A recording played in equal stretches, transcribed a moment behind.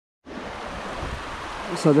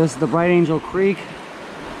So this is the Bright Angel Creek,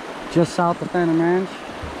 just south of Phantom Ranch.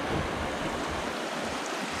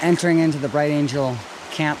 Entering into the Bright Angel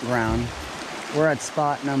Campground. We're at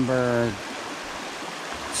spot number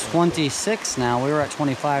 26 now. We were at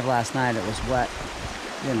 25 last night. It was wet.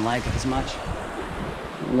 Didn't like it as much.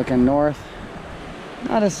 Looking north.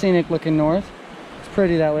 Not as scenic looking north. It's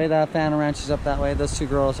pretty that way. That Phantom Ranch is up that way. Those two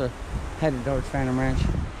girls are headed towards Phantom Ranch.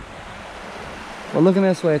 But looking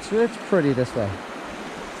this way, it's pretty this way.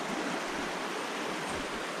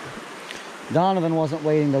 Donovan wasn't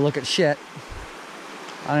waiting to look at shit.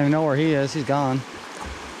 I don't even know where he is. He's gone.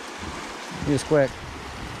 He was quick.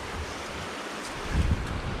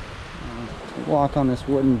 Walk on this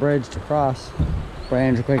wooden bridge to cross Bright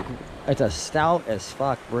Angel Creek. It's a stout as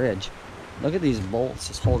fuck bridge. Look at these bolts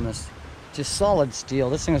just holding this. Just solid steel.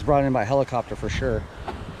 This thing was brought in by helicopter for sure.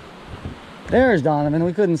 There's Donovan.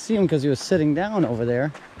 We couldn't see him because he was sitting down over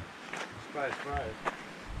there. Surprise, surprise.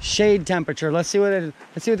 Shade temperature. Let's see what it.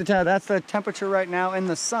 Let's see what that's the temperature right now in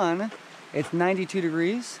the sun. It's 92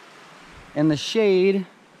 degrees. In the shade,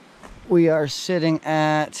 we are sitting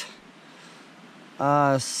at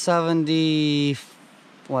 70.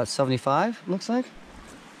 What? 75? Looks like.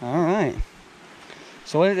 All right.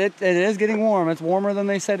 So it is getting warm. It's warmer than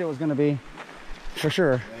they said it was going to be, for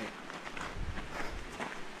sure.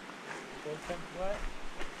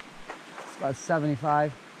 It's about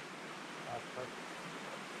 75.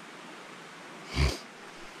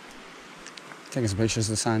 Taking some pictures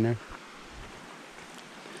of the sign there.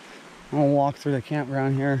 I'm gonna walk through the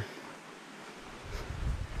campground here.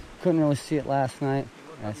 Couldn't really see it last night.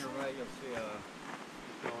 On your right, you'll see a doe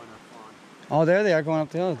and a fawn. Oh, there they are going up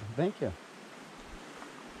the hill. Thank you.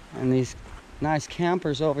 And these nice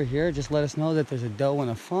campers over here just let us know that there's a doe and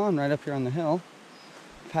a fawn right up here on the hill.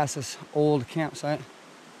 Past this old campsite.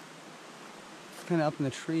 It's kind of up in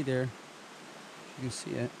the tree there. You can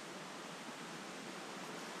see it.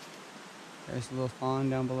 There's a little fawn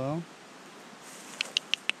down below.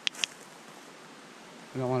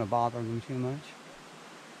 We don't want to bother them too much.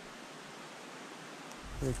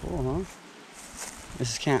 Pretty cool, huh?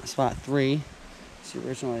 This is camp spot 3. See,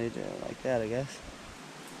 originally they did it like that, I guess.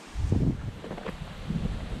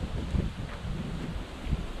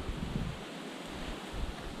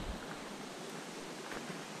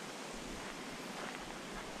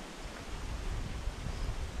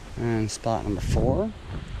 And spot number 4.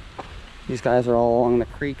 These guys are all along the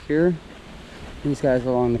creek here. These guys are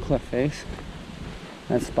along the cliff face.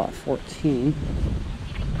 That's spot 14.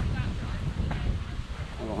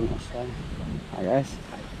 I'll go on this side. Hi guys.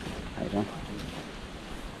 How you doing?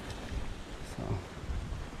 So,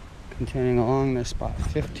 continuing along, there's spot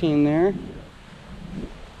 15 there.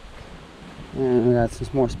 And we got some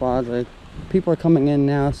more spots. Like, people are coming in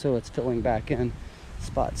now, so it's filling back in.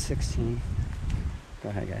 Spot 16. Go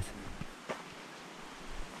ahead, guys.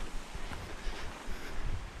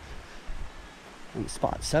 And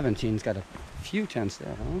spot 17's got a few tents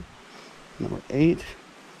there, huh? Number 8.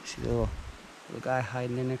 See the little guy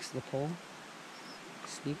hiding in next to the pole?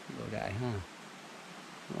 Sneaky little guy, huh?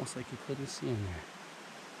 Almost like you couldn't see him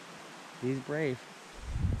there. He's brave.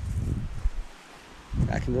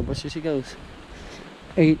 Back into the bushes he goes.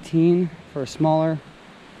 18 for a smaller.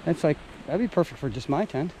 That's like, that'd be perfect for just my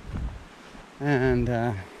tent. And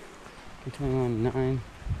continuing on 9.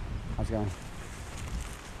 How's it going?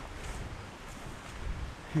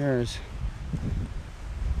 Here's,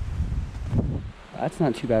 that's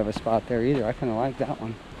not too bad of a spot there either. I kind of like that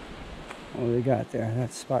one. What do we got there?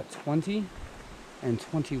 That's spot 20 and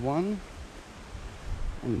 21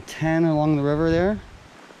 and 10 along the river there.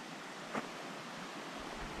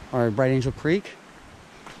 Or Bright Angel Creek.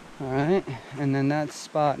 All right, and then that's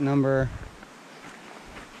spot number,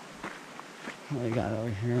 what do you got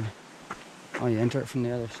over here? Oh, you enter it from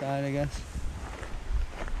the other side, I guess.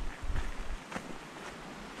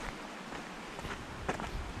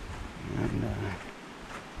 And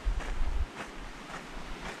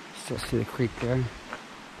still see the creek there.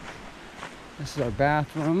 This is our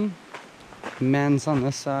bathroom. Men's on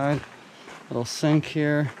this side. Little sink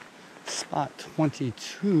here. Spot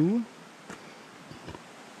 22.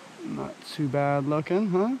 Not too bad looking,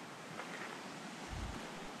 huh?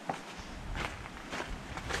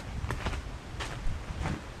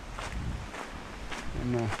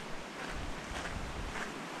 And the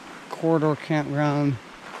corridor campground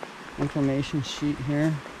information sheet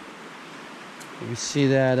here. You can see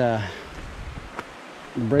that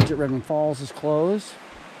the bridge at Redmond Falls is closed.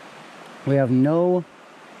 We have no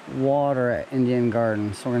water at Indian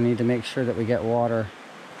Garden, so we're gonna need to make sure that we get water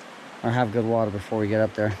or have good water before we get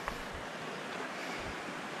up there.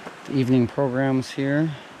 The evening programs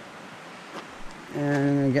here. And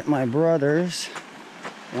I'm gonna get my brothers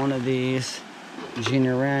one of these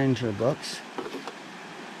Junior Ranger books.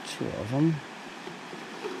 2 of them.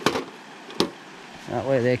 That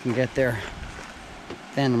way they can get their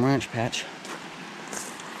Phantom Ranch patch.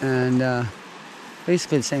 And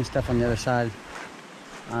basically the same stuff on the other side.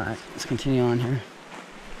 Alright, let's continue on here.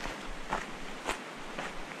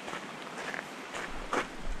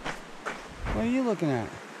 What are you looking at?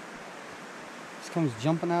 This comes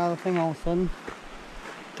jumping out of the thing all of a sudden.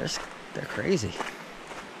 They're crazy.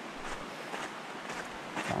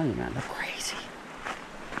 I'm telling you, man, they're crazy.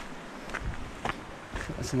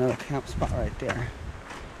 That's another camp spot right there.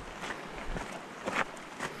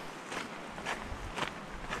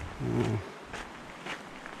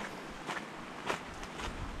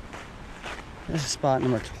 This is spot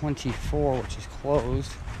number 24, which is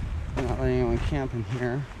closed. They're not letting anyone camp in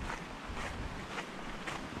here.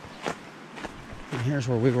 And here's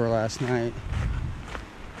where we were last night.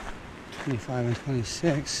 25 and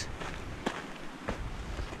 26.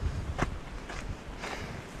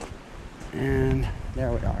 And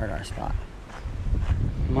there we are at our spot.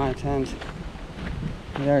 My tent,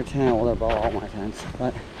 their tent, well, they're all my tents,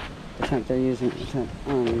 but the tent they're using is the tent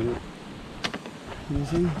I'm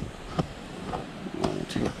using. I'm going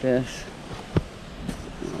to take this,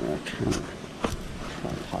 I'm going to turn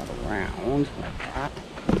the pot around like that.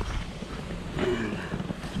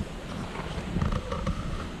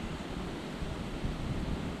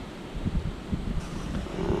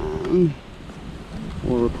 And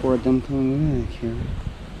we'll record them coming back here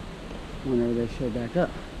whenever they show back up.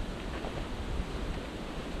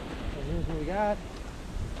 So here's what we got.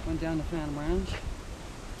 Went down to Phantom Ranch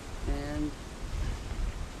and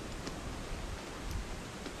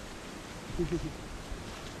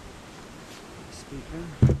speaker,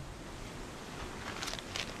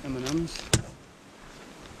 M&M's.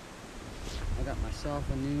 I got myself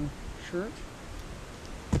a new shirt.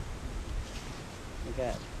 I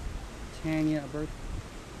got Tanya a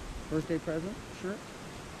birthday present shirt.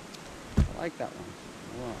 I like that one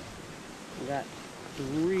a lot. We got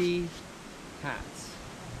 3 hats.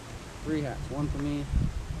 3 hats. 1 for me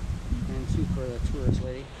and 2 for the tourist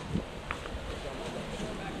lady.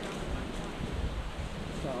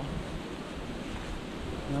 So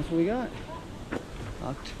that's what we got.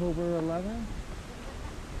 October 11th,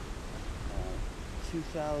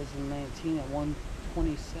 2019 at 1:27. Don't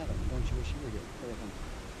you wish you were here? Here they come.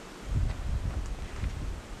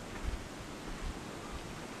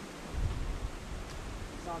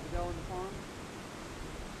 Saw the doe in the pond.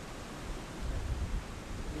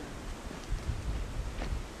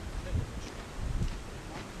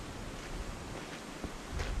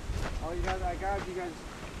 Oh, you guys! I grabbed you guys.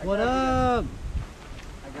 What up?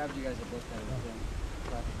 I grabbed you guys a book that was in.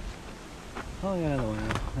 Oh, you got another one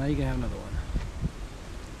now. Now you can have another one.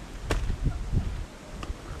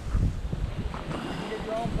 You get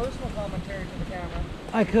your own personal commentary to the camera,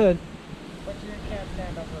 I could. but you can't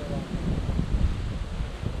stand up very long.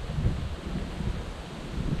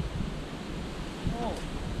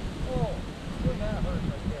 Oh, dude, that hurts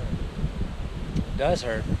right there. It does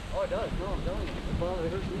hurt. Oh, it does. No, I'm telling you,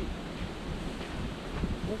 it hurts me.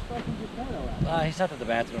 Where's fucking Ricardo at? He stopped at the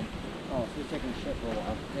bathroom. Oh, so you're taking a shit for a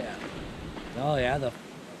while. Yeah. Oh yeah,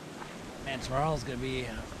 man, tomorrow's gonna be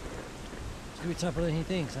tougher than he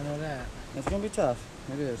thinks. I know that. It's gonna be tough.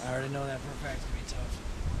 It is. I already know that for a fact. It's gonna be tough.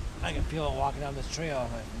 I can feel it walking down this trail.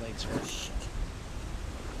 My legs hurt. Shit.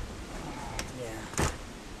 Yeah.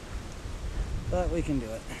 But we can do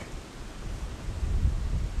it.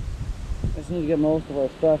 I just need to get most of our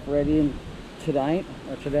stuff ready tonight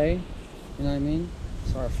or today. You know what I mean?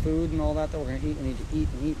 So our food and all that we're gonna eat, we need to eat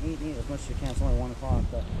and eat as much as you can. It's only 1 o'clock,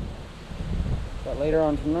 but later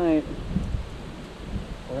on tonight,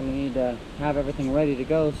 we're gonna need to have everything ready to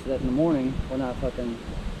go so that in the morning we're not fucking,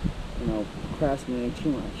 procrastinating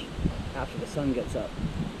too much after the sun gets up.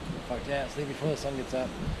 Fuck yeah, sleep before the sun gets up.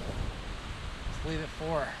 Let's leave at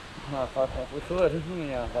 4. Oh, fuck, we could.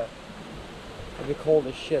 Yeah, but it'd be cold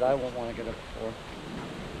as shit. I won't want to get up before.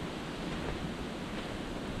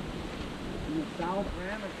 In the South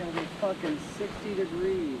Rim, it's gonna be fucking 60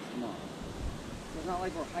 degrees tomorrow. So it's not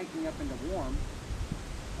like we're hiking up into warm.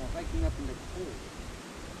 We're hiking up into cold.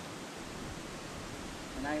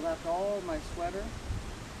 And I left all of my sweater.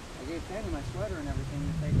 I gave Penny my sweater and everything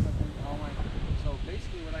to take fucking all my. So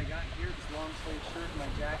basically, what I got here, this long sleeve shirt, my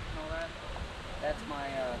jacket, and all that. That's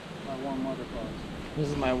my my warm weather clothes. This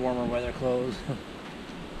is my warmer weather clothes.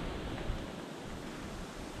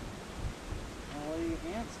 What are you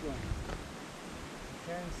ants doing?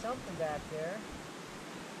 Carrying something back there.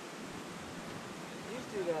 These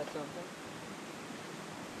two got something.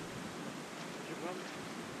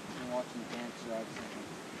 I'm watching ants, so I was thinking,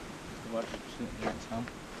 What? Ants, huh?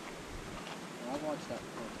 I'll watch that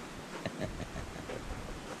first.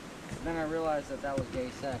 Then I realized that was gay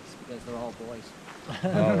sex because they're all boys.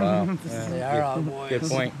 Oh, wow. They are all boys. Good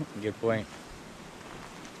point. Good point.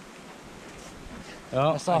 I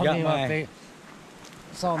Oh, saw I got me my on I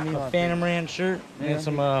saw me on Phantom Ranch shirt Yeah. and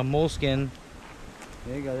some moleskin.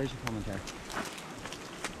 There you go, there's your commentary.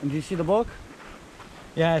 And do you see the book?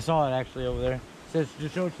 Yeah, I saw it actually over there. It says,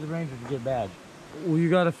 just show it to the Rangers to get a badge. Well, you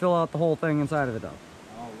gotta fill out the whole thing inside of it though.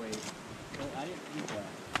 Oh, wait. I didn't read that.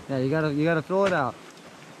 Yeah, you gotta fill it out.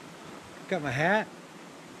 Got my hat.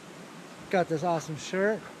 Got this awesome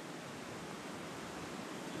shirt.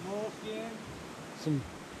 Moleskin. Some.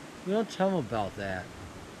 You don't tell them about that.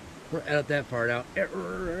 We'll edit that part out. I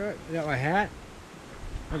got my hat.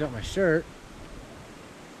 I got my shirt.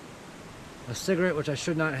 A cigarette, which I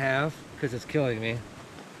should not have because it's killing me.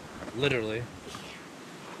 Literally.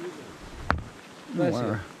 Bless you.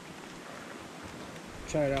 Whatever.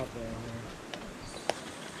 Try it out there.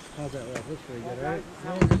 How's that look? Looks pretty good, right?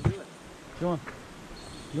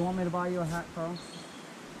 You want me to buy you a hat, Carl?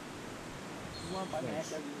 You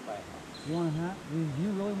want a hat? Do you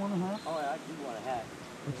really want a hat? Oh, I do want a hat.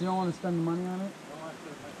 But you don't want to spend the money on it?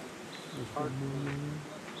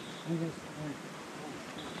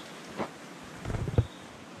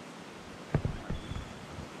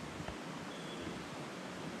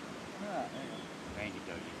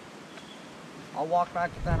 I'll walk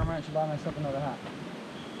back to Phantom Ranch and buy myself another hat.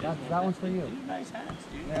 That one's for you. Nice hats,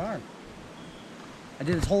 dude. They are. I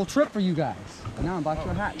did this whole trip for you guys. And now I bought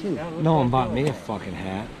you a hat too. No one bought me a fucking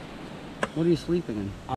hat. What are you sleeping in?